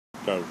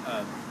Go.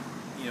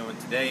 And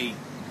today,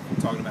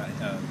 we're talking about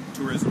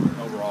tourism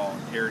overall,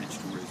 heritage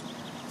tourism.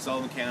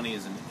 Sullivan County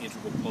is an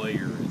integral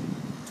player in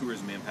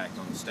tourism impact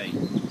on the state.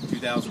 In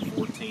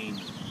 2014,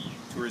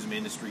 the tourism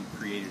industry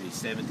created a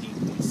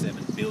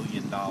 $17.7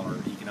 billion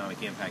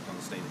economic impact on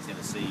the state of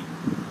Tennessee.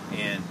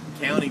 And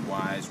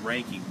county-wise,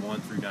 ranking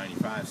 1 through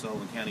 95,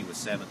 Sullivan County was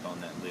 7th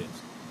on that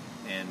list.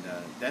 And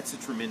that's a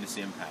tremendous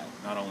impact,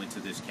 not only to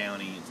this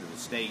county and to the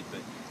state, but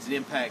it's an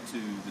impact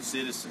to the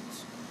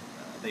citizens.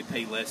 They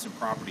pay less in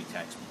property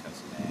tax because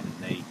of that,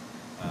 and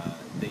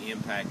the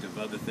impact of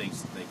other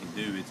things that they can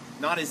do. It's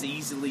not as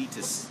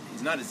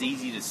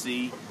easy to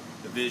see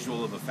the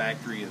visual of a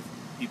factory, of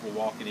people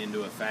walking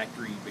into a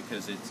factory,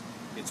 because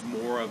it's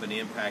more of an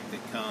impact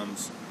that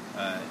comes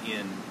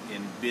in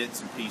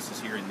bits and pieces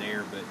here and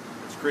there, but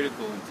it's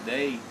critical. And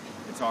today,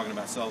 we're talking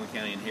about Sullivan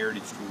County and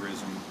heritage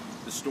tourism.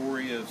 The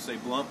story of, say,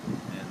 Blumpton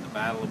and the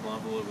Battle of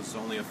Blumpton. It was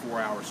only a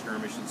 4-hour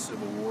skirmish in the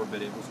Civil War,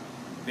 but it was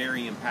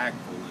very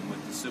impactful. And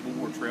with the Civil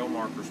War Trail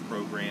Markers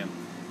program,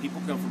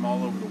 people come from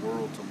all over the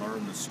world to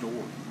learn the story,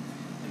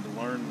 and to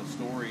learn the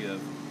story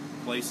of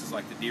places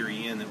like the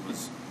Deary Inn that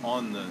was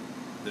on the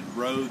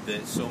road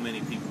that so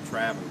many people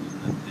traveled,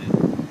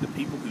 and the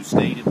people who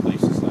stayed in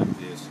places like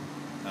this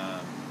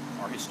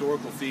are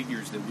historical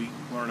figures that we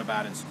learn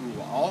about in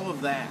school. All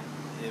of that,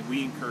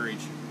 we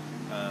encourage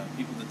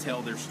people to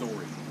tell their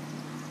story.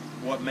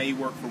 What may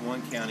work for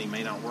one county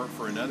may not work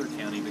for another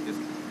county, because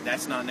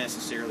that's not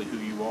necessarily who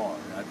you are.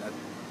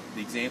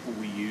 The example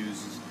we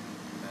use is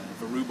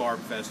if a rhubarb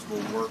festival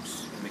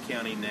works in the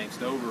county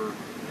next over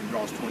and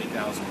draws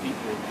 20,000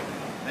 people,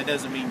 that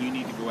doesn't mean you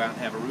need to go out and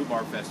have a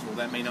rhubarb festival.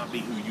 That may not be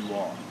who you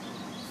are.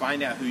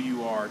 Find out who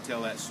you are,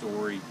 tell that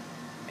story,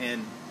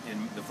 and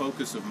the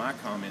focus of my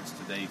comments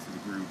today to the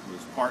group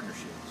was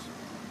partnerships.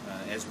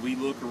 As we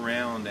look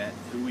around at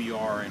who we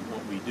are and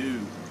what we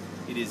do,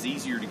 it is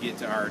easier to get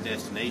to our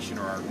destination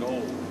or our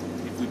goal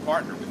if we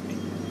partner with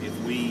people,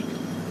 if we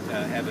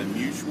have a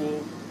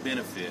mutual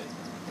benefit.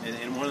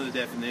 And one of the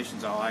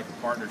definitions I like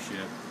of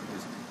partnership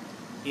is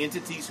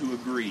entities who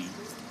agree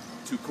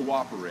to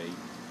cooperate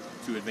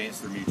to advance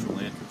their mutual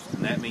interest.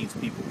 And that means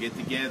people get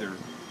together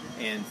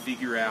and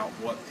figure out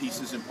what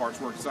pieces and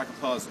parts work. It's like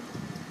a puzzle.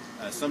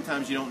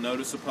 Sometimes you don't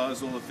notice a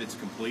puzzle if it's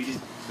completed,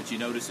 but you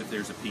notice if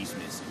there's a piece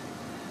missing.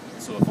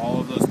 So if all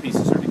of those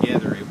pieces are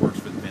together, it works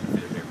for the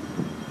benefit of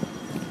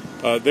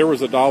everyone. There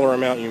was a dollar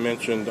amount you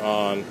mentioned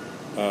on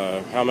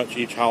how much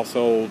each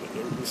household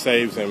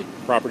saves in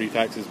property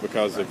taxes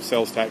because of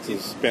sales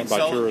taxes spent by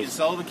tourists. In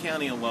Sullivan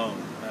County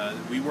alone,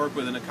 we work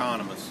with an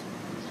economist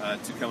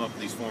to come up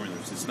with these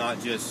formulas. It's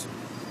not just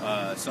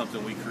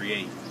something we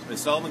create. But in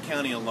Sullivan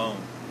County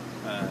alone,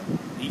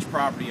 each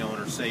property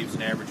owner saves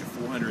an average of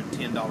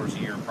 $410 a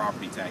year in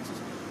property taxes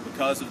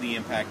because of the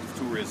impact of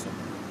tourism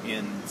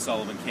in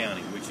Sullivan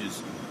County, which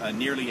is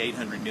nearly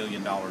 $800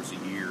 million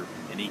a year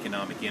in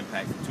economic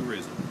impact of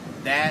tourism.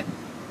 That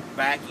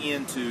back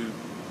into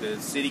the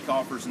city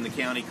coffers and the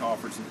county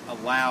coffers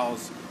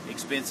allows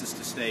expenses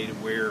to stay to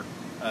where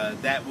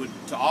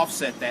to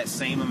offset that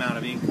same amount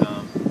of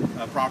income,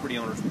 property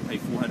owners would pay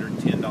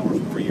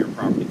 $410 more a year in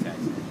property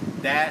taxes.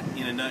 That,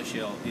 in a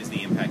nutshell, is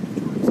the impact of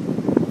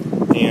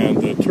tourism. And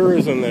the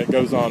tourism that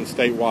goes on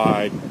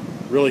statewide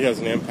really has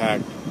an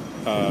impact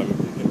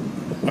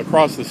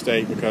across the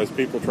state, because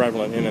people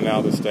traveling in and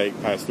out of the state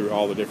pass through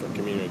all the different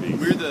communities.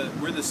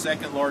 We're the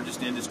second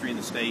largest industry in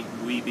the state,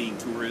 we being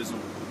tourism.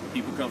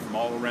 People come from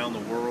all around the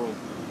world.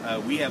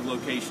 We have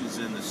locations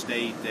in the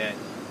state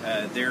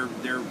that their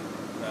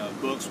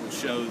books will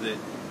show that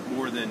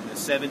more than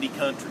 70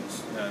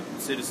 countries,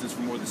 citizens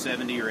from more than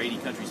 70 or 80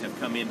 countries have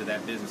come into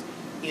that business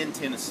in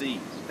Tennessee.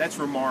 That's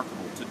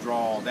remarkable to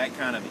draw that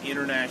kind of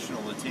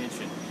international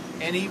attention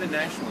and even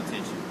national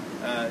attention.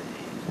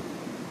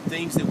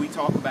 Things that we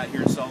talk about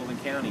here in Sullivan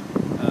County,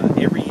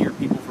 every year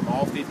people from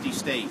all 50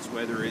 states,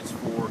 whether it's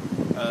for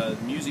the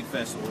music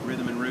festival,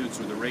 Rhythm and Roots,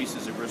 or the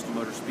races at Bristol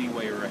Motor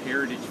Speedway, or a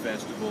heritage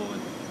festival,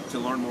 and to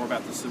learn more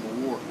about the Civil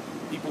War,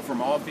 people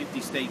from all 50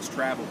 states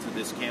travel to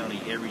this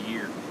county every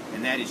year,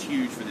 and that is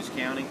huge for this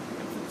county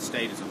and for the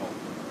state as a whole.